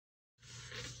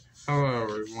Hello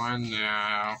everyone.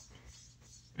 Now,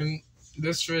 in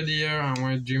this video, I'm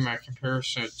going to do my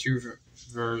comparison of two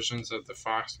versions of the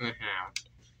Fox and the Hound.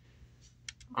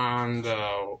 On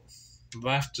the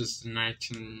left is the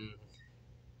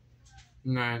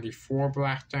 1994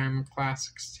 Black Diamond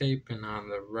Classics tape, and on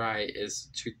the right is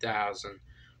the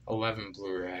 2011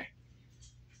 Blu-ray.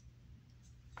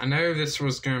 I know this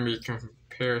was going to be a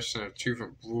comparison of two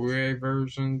different Blu-ray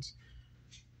versions,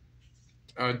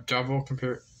 a double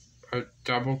comparison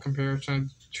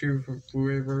of two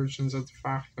Blu-ray versions of the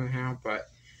Fox and the Hound, but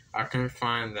I couldn't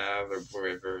find the other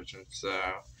Blu-ray version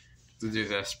to do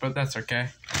this, but that's okay.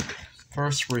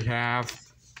 First, we have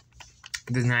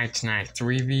the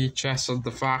 1993 VHS of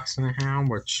the Fox and the Hound,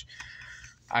 which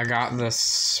I got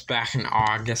this back in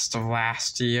August of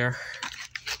last year.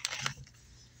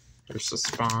 There's the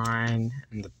spine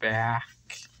and the back.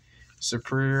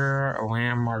 Superior, a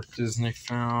landmark Disney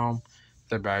film,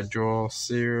 by Joel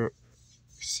Siegel,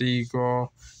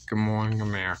 Good Morning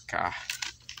America.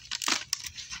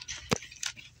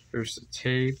 Here's the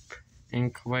tape,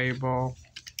 ink label,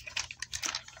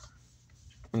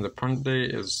 and the print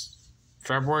date is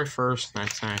February 1st,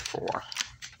 1994.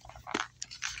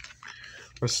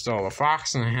 But still, the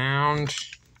Fox and the Hound,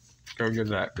 go give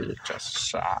that VHS a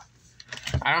shot.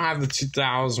 I don't have the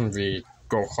 2000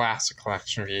 Gold Classic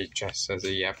Collection VHS as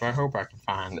of yet, but I hope I can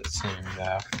find it soon,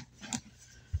 though.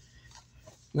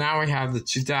 Now we have the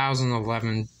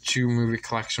 2011 two-movie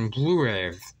collection Blu-ray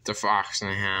of The Fox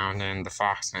and the Hound and The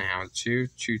Fox and the Hound 2,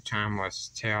 Two Timeless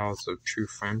Tales of True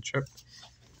Friendship.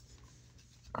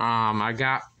 I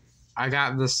got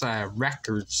this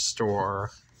record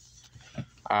store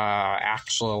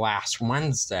actually last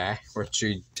Wednesday, which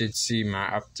you did see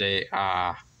my update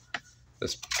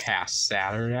this past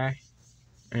Saturday.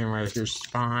 Anyway, here's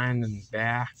spine and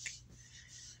back.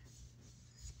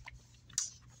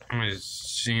 I'm going to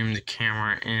zoom the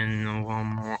camera in a little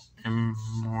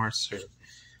more so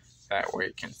that way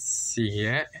you can see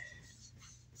it.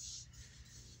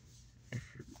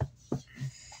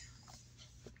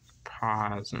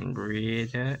 Pause and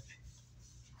read it.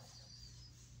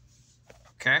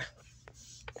 Okay.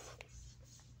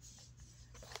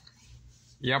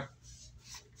 Yep.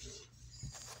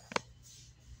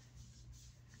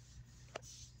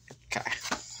 Okay.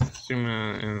 Zoom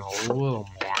in a little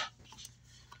more.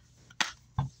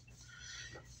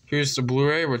 Here's the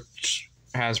Blu-ray, which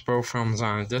has both films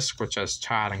on a disc, which has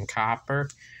Todd and Copper.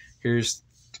 Here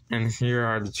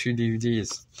are the two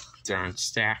DVDs. They're on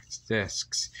stacked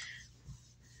discs.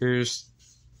 Here's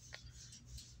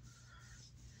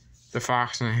The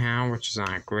Fox and the Hound, which is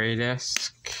on a gray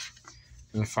disc,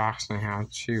 and The Fox and the Hound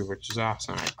 2, which is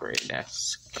also on a gray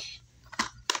disc.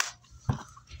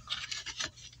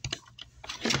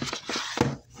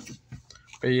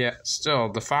 But yeah, still,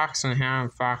 the Fox and the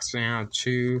Hound, Fox and the Hound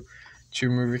 2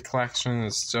 movie collection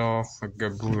is still a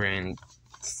good Blu-ray, and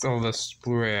still this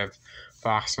Blu-ray of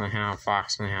Fox and the Hound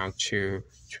 2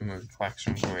 movie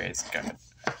collection Blu-ray is good.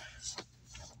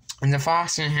 And the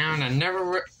Fox and the Hound, I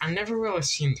never really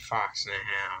seen the Fox and the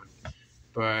Hound,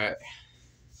 but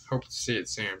hope to see it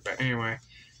soon. But anyway,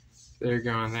 there you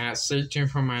go on that. Stay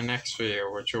tuned for my next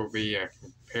video, which will be a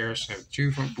comparison of two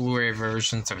different Blu-ray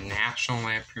versions of National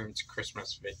Lampoon's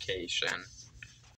Christmas Vacation.